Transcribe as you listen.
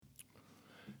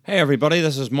Hey everybody,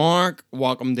 this is Mark.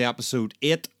 Welcome to episode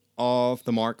 8 of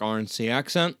the Mark RNC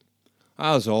accent.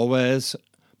 As always,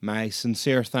 my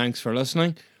sincere thanks for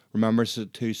listening. Remember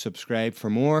to subscribe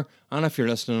for more, and if you're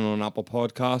listening on Apple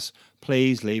Podcasts,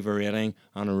 please leave a rating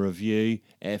and a review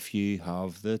if you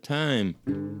have the time.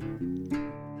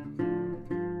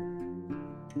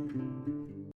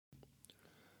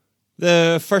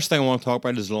 The first thing I want to talk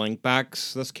about is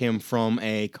linkbacks. This came from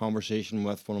a conversation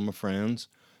with one of my friends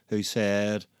who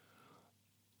said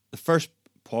the first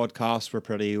podcasts were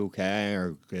pretty okay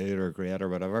or good or great or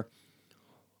whatever.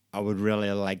 I would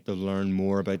really like to learn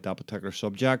more about that particular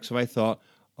subject, so I thought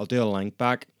I'll do a link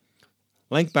back.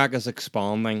 Link back is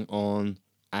expanding on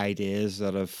ideas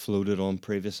that have floated on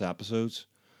previous episodes.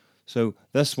 So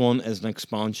this one is an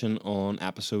expansion on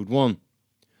episode 1.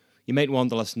 You might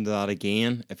want to listen to that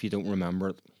again if you don't remember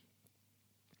it.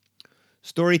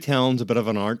 Storytelling's a bit of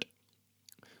an art.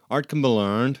 Art can be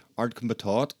learned, art can be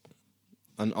taught,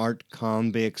 and art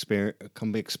can be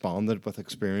expanded with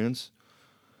experience.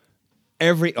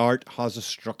 Every art has a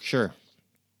structure.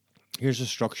 Here's a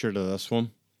structure to this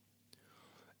one.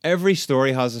 Every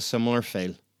story has a similar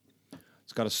feel.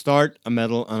 It's got a start, a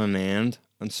middle, and an end,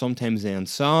 and sometimes the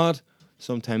end's sad,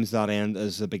 sometimes that end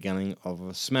is the beginning of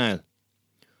a smile.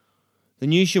 The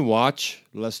news you watch,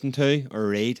 listen to, or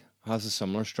read has a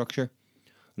similar structure,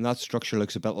 and that structure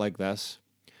looks a bit like this.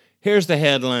 Here's the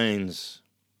headlines,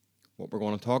 what we're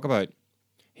going to talk about.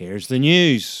 Here's the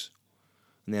news,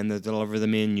 and then they deliver the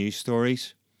main news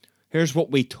stories. Here's what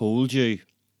we told you.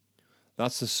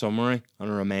 That's the summary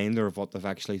and a reminder of what they've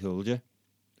actually told you.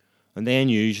 And then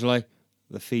usually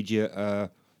they feed you a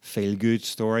feel-good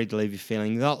story to leave you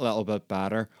feeling that little bit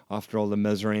better after all the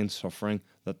misery and suffering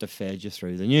that they fed you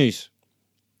through the news.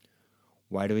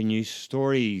 Why do we use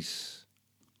stories?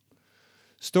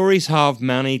 Stories have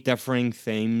many differing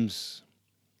themes.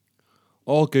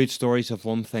 All good stories have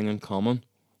one thing in common,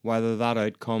 whether that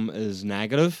outcome is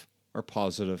negative or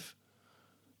positive.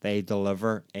 They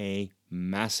deliver a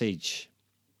message.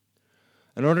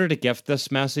 In order to give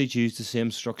this message, use the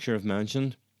same structure I've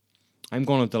mentioned. I'm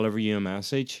going to deliver you a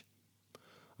message.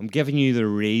 I'm giving you the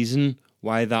reason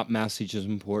why that message is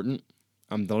important.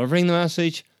 I'm delivering the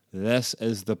message. This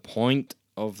is the point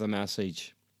of the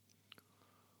message.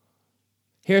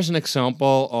 Here's an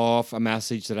example of a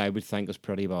message that I would think is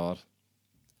pretty bad.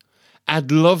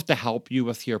 I'd love to help you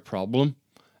with your problem.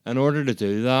 In order to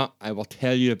do that, I will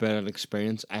tell you about an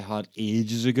experience I had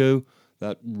ages ago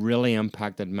that really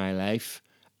impacted my life.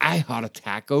 I had a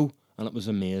taco and it was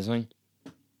amazing.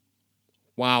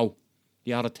 Wow,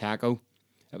 you had a taco.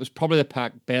 It was probably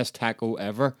the best taco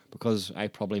ever because I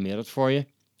probably made it for you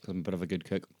because I'm a bit of a good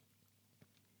cook.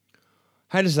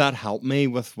 How does that help me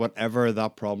with whatever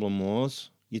that problem was?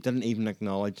 You didn't even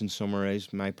acknowledge and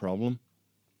summarize my problem.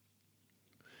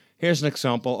 Here's an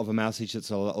example of a message that's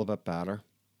a little bit better.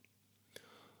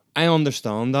 I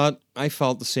understand that. I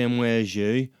felt the same way as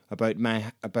you about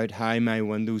how my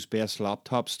Windows-based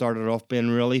laptop started off being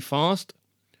really fast.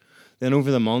 Then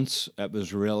over the months, it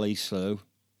was really slow.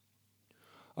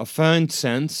 I've found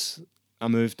since I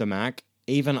moved to Mac,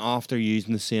 even after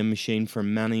using the same machine for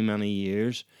many, many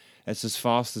years, it's as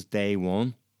fast as day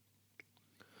one.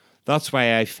 That's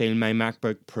why I feel my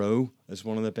MacBook Pro is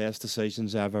one of the best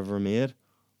decisions I've ever made.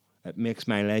 It makes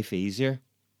my life easier.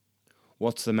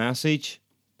 What's the message?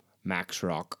 Max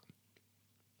Rock.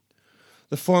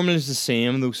 The formula is the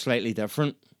same, though slightly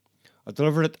different. I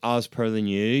delivered it as per the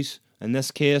news. In this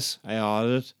case, I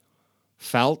added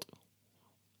felt,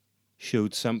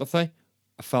 showed sympathy.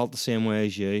 I felt the same way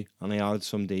as you, and I added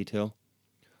some detail.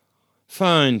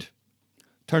 Found,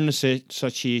 turn the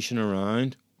situation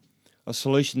around. A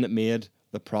solution that made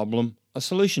the problem a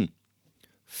solution.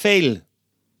 Feel.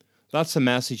 That's the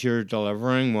message you're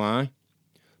delivering. Why?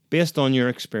 Based on your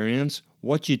experience,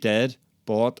 what you did,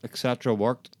 bought, etc.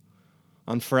 worked.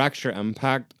 And for extra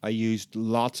impact, I used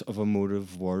lots of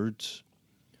emotive words.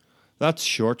 That's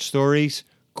short stories,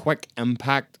 quick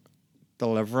impact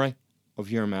delivery of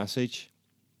your message.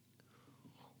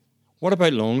 What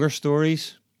about longer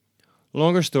stories?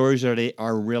 Longer stories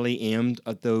are really aimed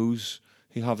at those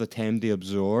who have the time to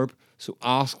absorb. So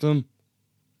ask them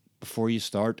before you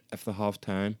start if they have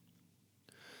time.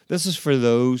 This is for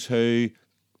those who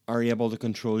are able to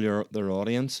control their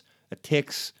audience. It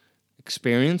takes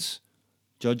experience,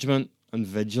 judgment, and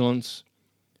vigilance.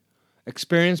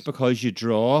 Experience because you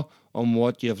draw on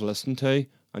what you've listened to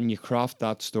and you craft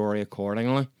that story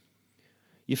accordingly.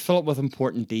 You fill it with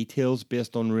important details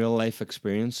based on real life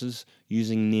experiences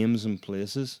using names and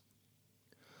places.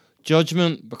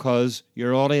 Judgment because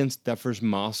your audience differs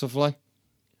massively.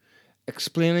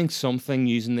 Explaining something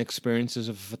using the experiences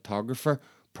of a photographer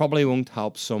probably won't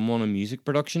help someone in music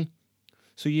production.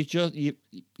 So you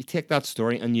take that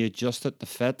story and you adjust it to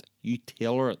fit. You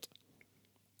tailor it.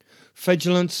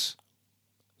 Vigilance.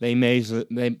 They may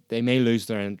lose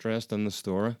their interest in the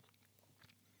story,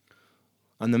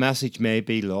 and the message may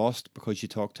be lost because you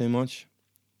talk too much.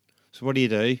 So what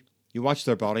do? You watch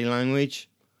their body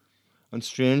language, and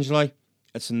strangely,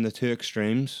 it's in the two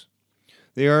extremes.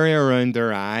 The area around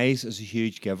their eyes is a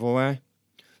huge giveaway,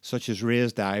 such as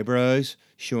raised eyebrows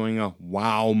showing a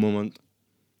wow moment.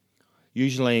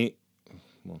 Usually,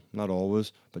 well, not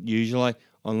always, but usually,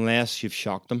 unless you've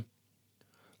shocked them.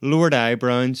 Lowered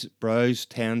brows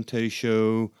tend to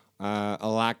show a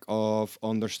lack of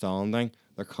understanding.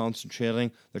 They're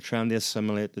concentrating. They're trying to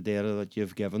assimilate the data that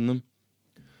you've given them.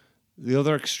 The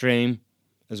other extreme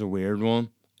is a weird one.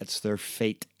 It's their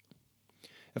feet.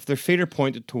 If their feet are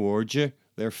pointed towards you,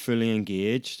 they're fully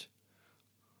engaged.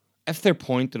 If they're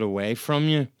pointed away from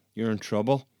you, you're in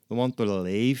trouble. They want to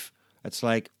leave. It's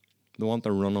like they want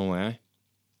to run away.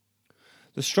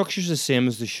 The structure's the same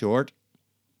as the short.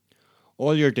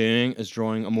 All you're doing is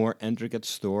drawing a more intricate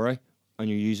story, and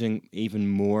you're using even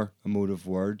more emotive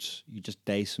words. You just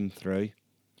dice them through.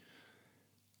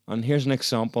 And here's an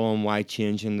example on why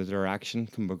changing the direction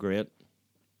can be great.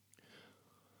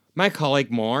 My colleague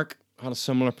Mark had a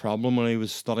similar problem when he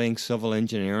was studying civil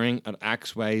engineering at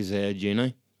XYZ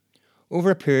Uni. Over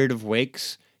a period of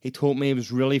weeks, he told me he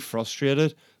was really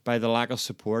frustrated by the lack of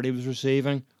support he was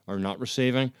receiving, or not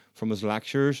receiving, from his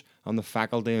lecturers and the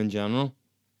faculty in general.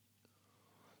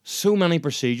 So many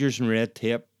procedures and red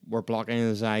tape were blocking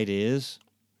his ideas.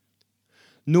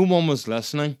 No one was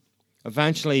listening.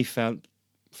 Eventually he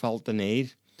felt the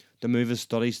need to move his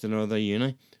studies to another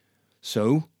uni.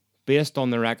 So, based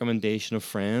on the recommendation of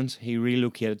friends, he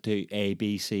relocated to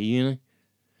ABC Uni.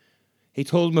 He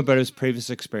told them about his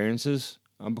previous experiences,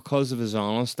 and because of his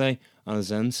honesty and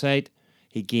his insight,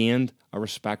 he gained a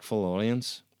respectful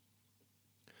audience.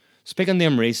 Speaking to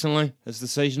him recently, his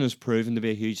decision has proven to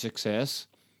be a huge success,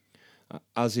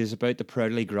 as he is about to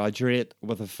proudly graduate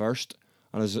with a first,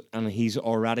 and he's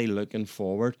already looking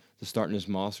forward to starting his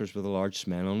master's with a large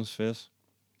smile on his face.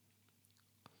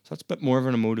 So that's a bit more of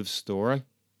an emotive story.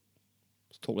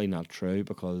 It's totally not true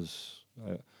because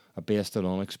I based it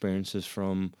on experiences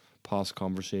from past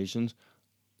conversations,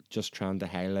 just trying to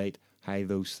highlight how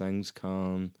those things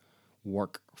can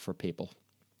work for people.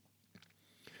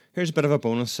 Here's a bit of a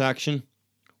bonus section.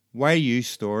 Why use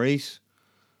stories?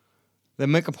 They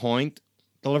make a point,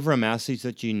 deliver a message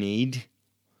that you need,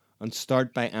 and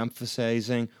start by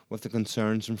emphasizing with the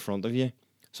concerns in front of you.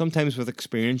 Sometimes with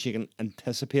experience you can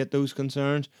anticipate those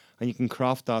concerns and you can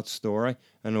craft that story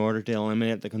in order to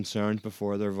eliminate the concerns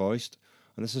before they're voiced.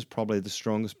 And this is probably the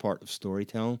strongest part of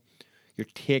storytelling. You're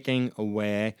taking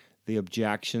away the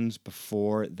objections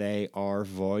before they are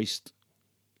voiced.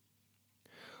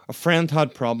 A friend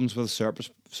had problems with a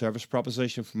service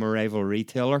proposition from a rival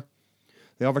retailer.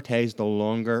 They advertised a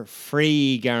longer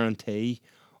free guarantee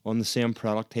on the same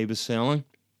product he was selling.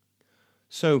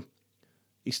 So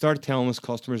he started telling his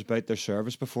customers about their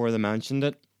service before they mentioned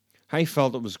it, how he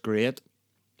felt it was great,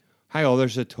 how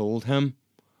others had told him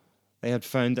they had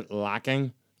found it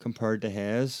lacking compared to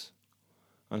his,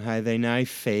 and how they now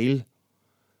feel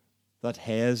that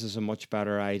his is a much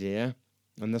better idea,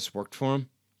 and this worked for him.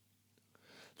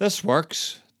 This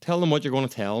works. Tell them what you're going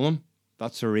to tell them.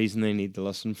 That's the reason they need to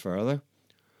listen further.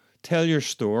 Tell your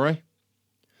story.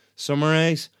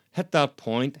 Summarize. Hit that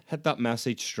point. Hit that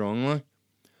message strongly.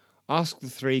 Ask the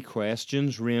 3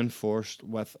 questions reinforced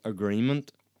with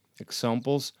agreement.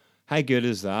 Examples. How good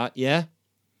is that? Yeah.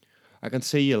 I can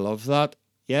see you love that.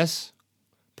 Yes.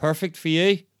 Perfect for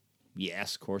you?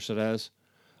 Yes, of course it is.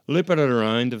 Loop it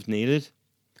around if needed.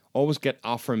 Always get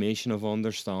affirmation of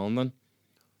understanding,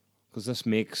 because this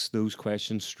makes those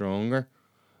questions stronger.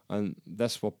 And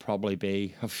this will probably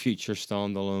be a future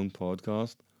standalone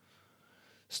podcast.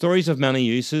 Stories have many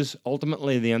uses.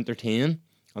 Ultimately, they entertain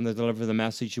and they deliver the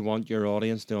message you want your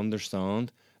audience to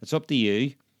understand. It's up to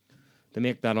you to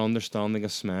make that understanding a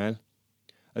smile.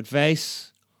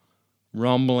 Advice: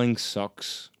 rambling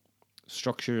sucks.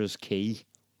 Structure is key.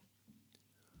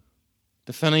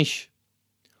 To finish,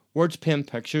 words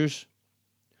paint pictures.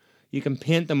 You can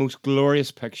paint the most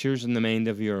glorious pictures in the mind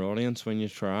of your audience when you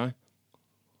try.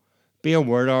 Be a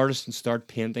word artist and start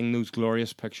painting those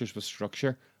glorious pictures with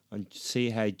structure and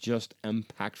see how just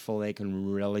impactful they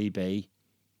can really be.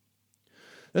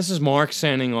 This is Mark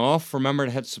signing off. Remember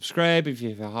to hit subscribe if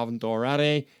you haven't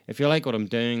already. If you like what I'm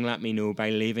doing, let me know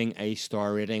by leaving a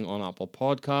star rating on Apple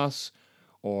Podcasts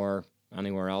or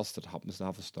anywhere else that happens to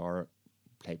have a star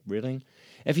type rating.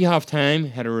 If you have time,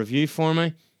 hit a review for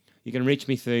me. You can reach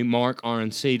me through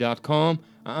markrnc.com,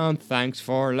 and thanks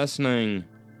for listening.